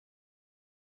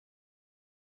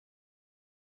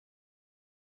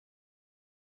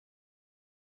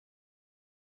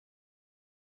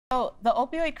So the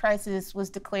opioid crisis was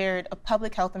declared a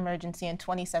public health emergency in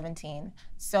 2017.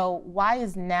 So why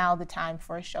is now the time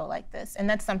for a show like this? And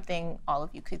that's something all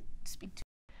of you could speak to.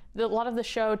 A lot of the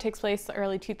show takes place in the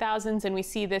early 2000s, and we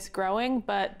see this growing,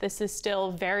 but this is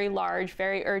still very large,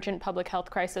 very urgent public health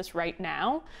crisis right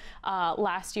now.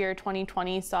 Last year,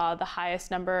 2020, saw the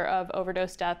highest number of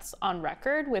overdose deaths on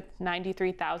record, with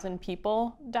 93,000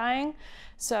 people dying.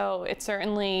 So it's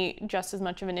certainly just as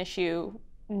much of an issue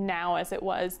now as it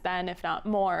was then, if not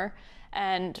more.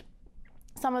 And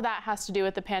some of that has to do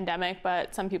with the pandemic,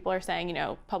 but some people are saying, you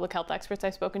know, public health experts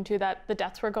I've spoken to, that the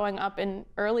deaths were going up in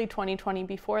early 2020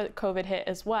 before COVID hit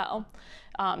as well.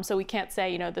 So we can't say,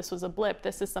 you know, this was a blip.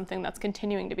 This is something that's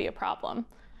continuing to be a problem.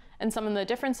 And some of the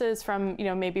differences from, you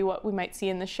know, maybe what we might see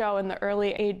in the show in the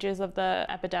early ages of the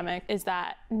epidemic is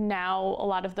that now a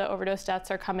lot of the overdose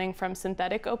deaths are coming from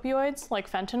synthetic opioids like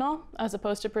fentanyl, as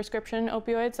opposed to prescription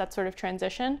opioids, that sort of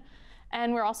transition.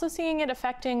 And we're also seeing it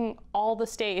affecting all the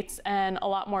states and a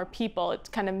lot more people. It's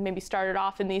kind of maybe started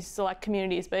off in these select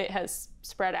communities, but it has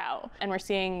spread out. And we're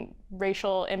seeing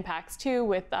racial impacts too,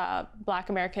 with Black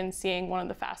Americans seeing one of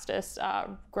the fastest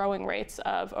growing rates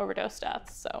of overdose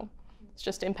deaths. So it's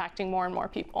just impacting more and more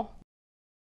people.